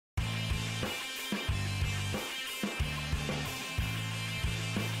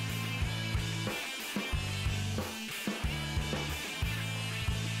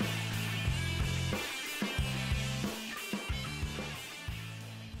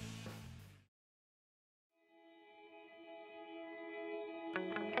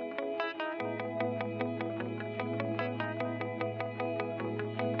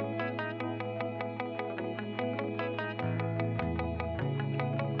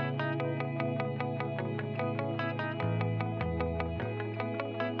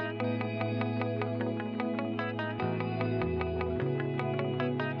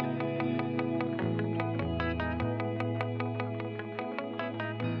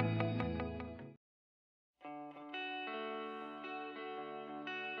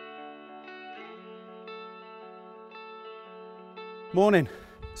Morning,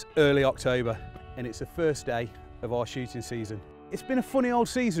 it's early October and it's the first day of our shooting season. It's been a funny old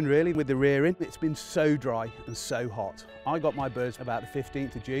season really with the rearing. It's been so dry and so hot. I got my birds about the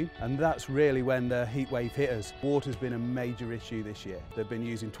 15th of June and that's really when the heat wave hit us. Water's been a major issue this year. They've been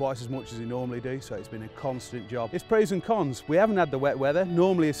using twice as much as they normally do, so it's been a constant job. It's pros and cons. We haven't had the wet weather.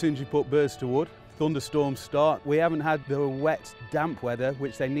 Normally as soon as you put birds to wood, thunderstorms start. We haven't had the wet, damp weather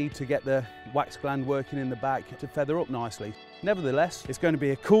which they need to get the wax gland working in the back to feather up nicely. Nevertheless, it's going to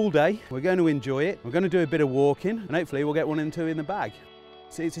be a cool day. We're going to enjoy it. We're going to do a bit of walking and hopefully we'll get one and two in the bag.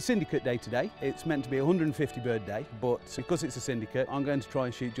 So it's a syndicate day today. It's meant to be a 150 bird day, but because it's a syndicate, I'm going to try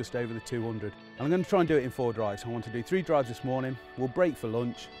and shoot just over the 200. And I'm going to try and do it in 4 drives. I want to do 3 drives this morning. We'll break for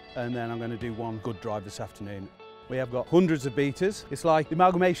lunch and then I'm going to do 1 good drive this afternoon. We have got hundreds of beaters. It's like the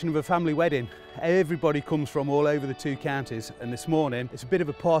amalgamation of a family wedding. Everybody comes from all over the 2 counties and this morning it's a bit of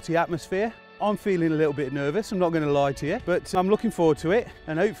a party atmosphere. I'm feeling a little bit nervous, I'm not going to lie to you, but I'm looking forward to it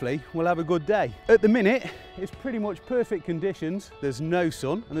and hopefully we'll have a good day. At the minute, it's pretty much perfect conditions. There's no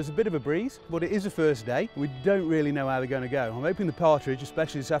sun and there's a bit of a breeze, but it is the first day. We don't really know how they're going to go. I'm hoping the partridge,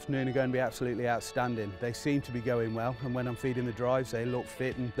 especially this afternoon, are going to be absolutely outstanding. They seem to be going well, and when I'm feeding the drives, they look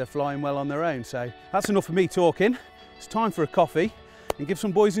fit and they're flying well on their own. So that's enough of me talking. It's time for a coffee and give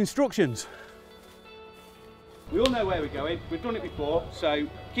some boys instructions. We all know where we're going, we've done it before, so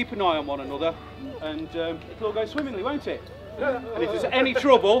keep an eye on one another and it'll all go swimmingly, won't it? And if there's any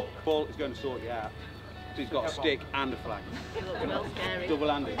trouble, Paul is going to sort you out. So he's got a stick and a flag.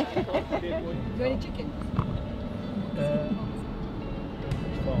 Double-handed. Do you want any chicken?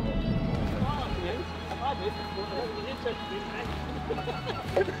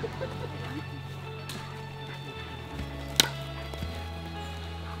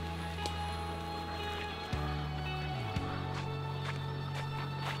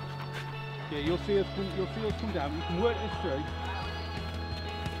 Yeah, you'll see us come down. You can work this through.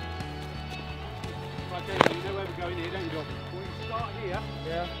 Right, David, you know where we're going here, don't you, Doc? We'll start here.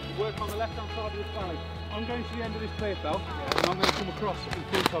 Yeah. We'll work on the left-hand side of this valley. I'm going to the end of this clear fell, and I'm going to come across in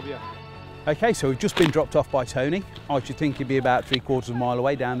front of you. Okay, so we've just been dropped off by Tony. I should think he'd be about 3/4 of a mile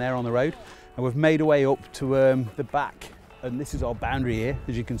away down there on the road. And we've made our way up to the back. And this is our boundary here,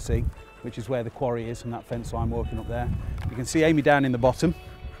 as you can see, which is where the quarry is, and that fence line working up there. You can see Amy down in the bottom.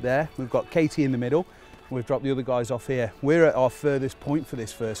 There, we've got Katie in the middle, we've dropped the other guys off here. We're at our furthest point for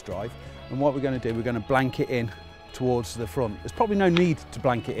this first drive, and what we're going to do, we're going to blanket in towards the front. There's probably no need to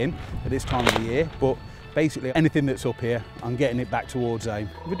blanket in at this time of the year, but basically anything that's up here, I'm getting it back towards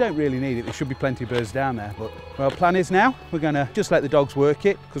home. We don't really need it, there should be plenty of birds down there, but our plan is now, we're going to just let the dogs work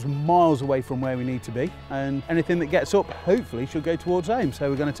it, because we're miles away from where we need to be, and anything that gets up, hopefully, should go towards home. So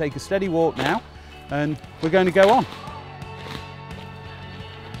we're going to take a steady walk now, and we're going to go on.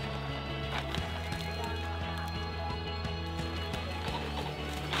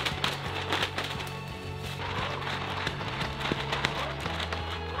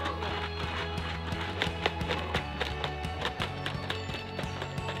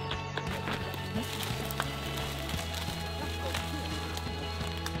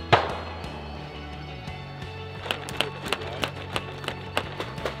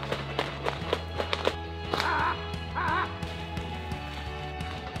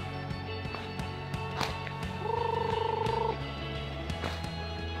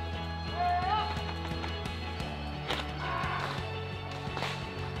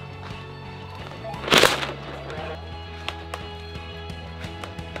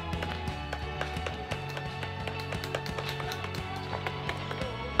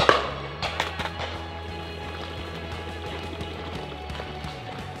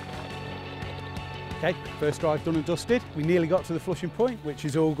 Okay, first drive done and dusted. We nearly got to the flushing point, which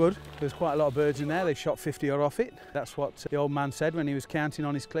is all good. There's quite a lot of birds in there. They shot 50 odd off it. That's what the old man said when he was counting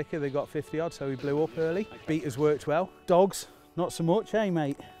on his clicker. They got 50 odd, so he blew up early. Beaters worked well. Dogs, not so much, eh,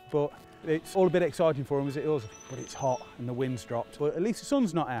 mate? But it's all a bit exciting for them as it is. But it's hot and the wind's dropped. But at least the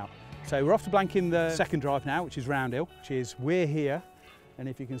sun's not out. So we're off to blanking the second drive now, which is Roundhill, which is we're here. And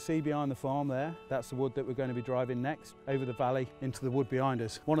if you can see behind the farm there, that's the wood that we're going to be driving next, over the valley into the wood behind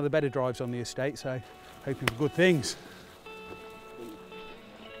us. One of the better drives on the estate, so hoping for good things.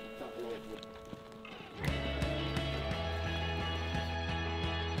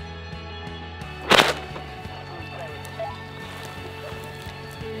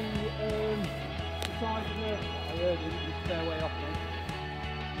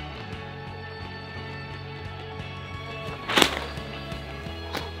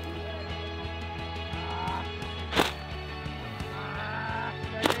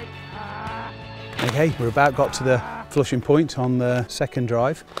 Okay, we're about got to the Flushing point on the second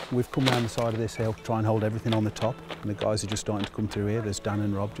drive. We've come down the side of this hill to try and hold everything on the top, and the guys are just starting to come through here. There's Dan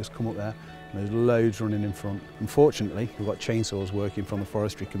and Rob just come up there, and there's loads running in front. Unfortunately, we've got chainsaws working from the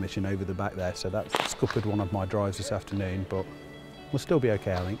Forestry Commission over the back there, so that's scuppered one of my drives this afternoon, but we'll still be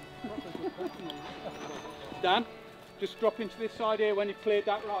okay, I think. Dan, just drop into this side here when you've cleared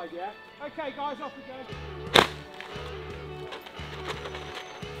that ride, yeah? Okay guys, off we go.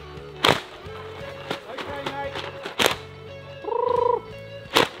 Okay mate.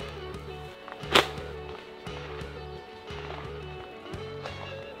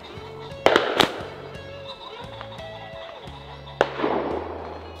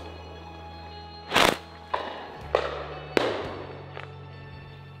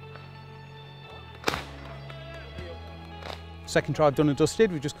 Second drive done and dusted.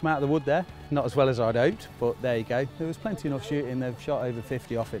 We've just come out of the wood there. Not as well as I'd hoped, but there you go. There was plenty enough shooting. They've shot over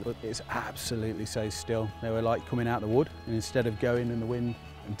 50 off it, but it's absolutely so still. They were like coming out of the wood, and instead of going in the wind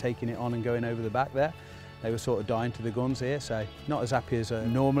and taking it on and going over the back there, they were sort of dying to the guns here. So not as happy as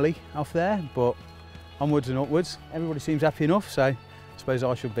normally off there, but onwards and upwards. Everybody seems happy enough, so I suppose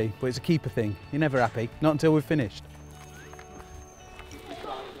I should be. But it's a keeper thing. You're never happy, not until we've finished.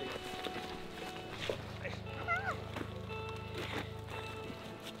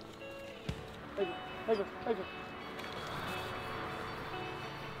 Over.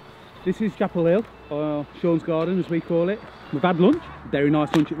 This is Chapel Hill, or Sean's Garden as we call it. We've had lunch, very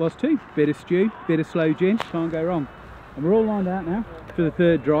nice lunch it was too. Bit of stew, bit of slow gin, can't go wrong. And we're all lined out now for the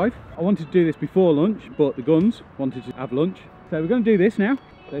third drive. I wanted to do this before lunch, but the guns wanted to have lunch. So we're going to do this now.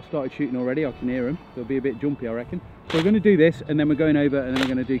 They've started shooting already, I can hear them. They'll be a bit jumpy, I reckon. So we're going to do this, and then we're going over, and then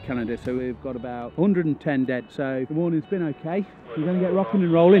we're going to do Canada. So we've got about 110 dead. So the morning's been okay. We're going to get rocking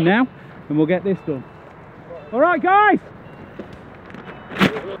and rolling now, and we'll get this done. All right, guys.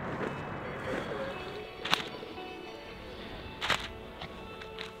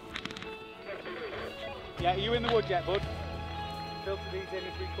 Yeah, are you in the wood yet, bud? Filter these in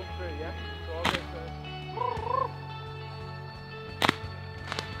as we come through, yeah? So I'll go first.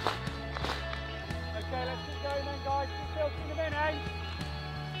 Okay, let's keep going then, guys. Keep filtering them in, eh?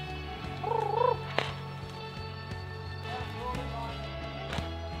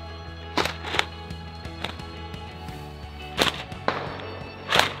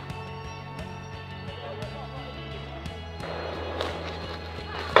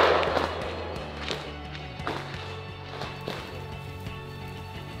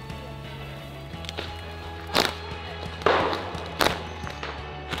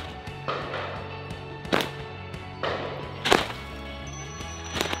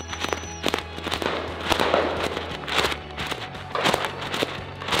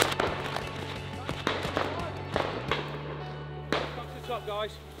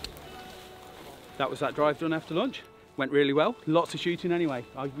 Guys, that was that drive done after lunch. Went really well, lots of shooting anyway.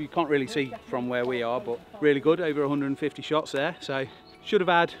 You can't really see from where we are, but really good, over 150 shots there. So should have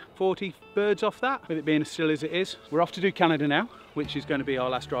had 40 birds off that, with it being as still as it is. We're off to do Canada now, which is going to be our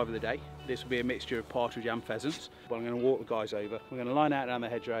last drive of the day. This will be a mixture of partridge and pheasants. But I'm going to walk the guys over. We're going to line out down the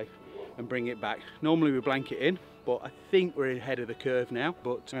hedgerow and bring it back. Normally we blanket in, but I think we're ahead of the curve now.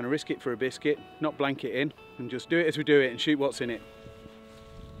 But I'm going to risk it for a biscuit, not blanket in, and just do it as we do it and shoot what's in it.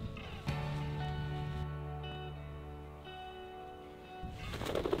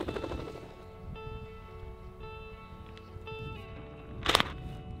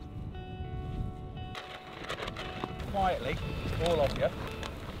 Quietly, all of you,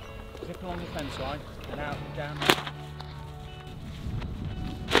 zip along the fence line and out and down there.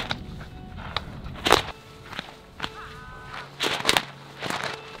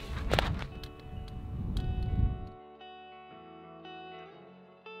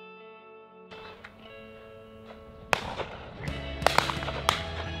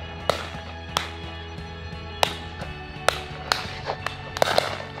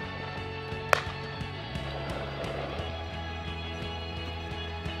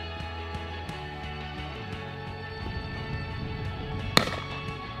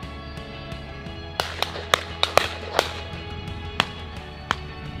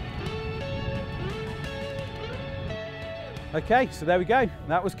 Okay, so there we go.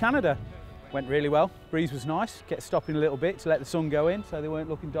 That was Canada. Went really well. Breeze was nice. Kept stopping a little bit to let the sun go in, so they weren't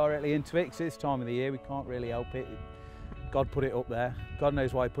looking directly into it. Because it's this time of the year, we can't really help it. God put it up there. God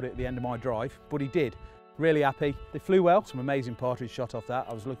knows why he put it at the end of my drive, but he did. Really happy. They flew well. Some amazing partridge shot off that.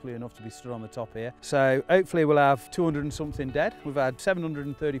 I was lucky enough to be stood on the top here. So hopefully we'll have 200 and something dead. We've had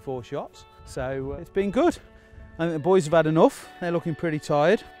 734 shots, so it's been good. I think the boys have had enough. They're looking pretty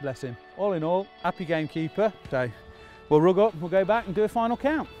tired, bless him. All in all, happy gamekeeper. So we'll rug up, we'll go back and do a final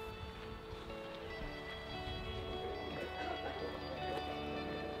count.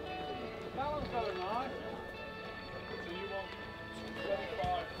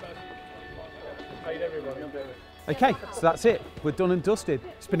 Okay, so that's it. We're done and dusted.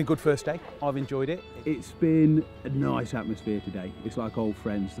 It's been a good first day. I've enjoyed it. It's been a nice atmosphere today. It's like old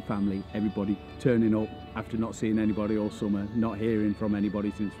friends, the family, everybody turning up after not seeing anybody all summer, not hearing from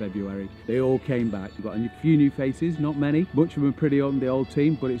anybody since February. They all came back. We've got a few new faces, not many. Much of them are pretty on the old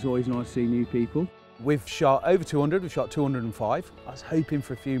team, but it's always nice seeing new people. We've shot over 200, we've shot 205. I was hoping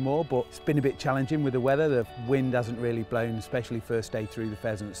for a few more, but it's been a bit challenging with the weather. The wind hasn't really blown, especially first day through the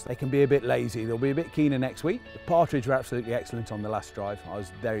pheasants. They can be a bit lazy. They'll be a bit keener next week. The partridge were absolutely excellent on the last drive. I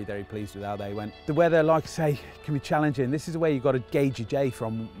was very, very pleased with how they went. The weather, like I say, can be challenging. This is the way you've got to gauge your day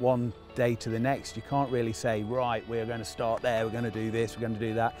from one day to the next. You can't really say, right, we're going to start there, we're going to do this, we're going to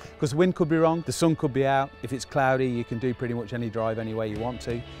do that, because the wind could be wrong, the sun could be out. If it's cloudy, you can do pretty much any drive any way you want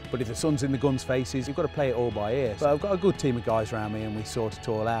to, but if the sun's in the gun's faces, you've got to play it all by ear. So I've got a good team of guys around me and we sort it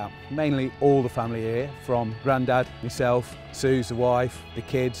all out. Mainly all the family here, from Grandad, myself, Sue's the wife, the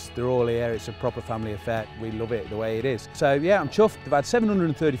kids, they're all here. It's a proper family affair. We love it the way it is. So yeah, I'm chuffed. They've had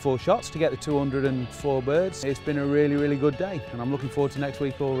 734 shots to get the 204 birds. It's been a really, really good day and I'm looking forward to next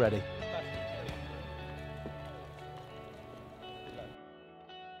week already.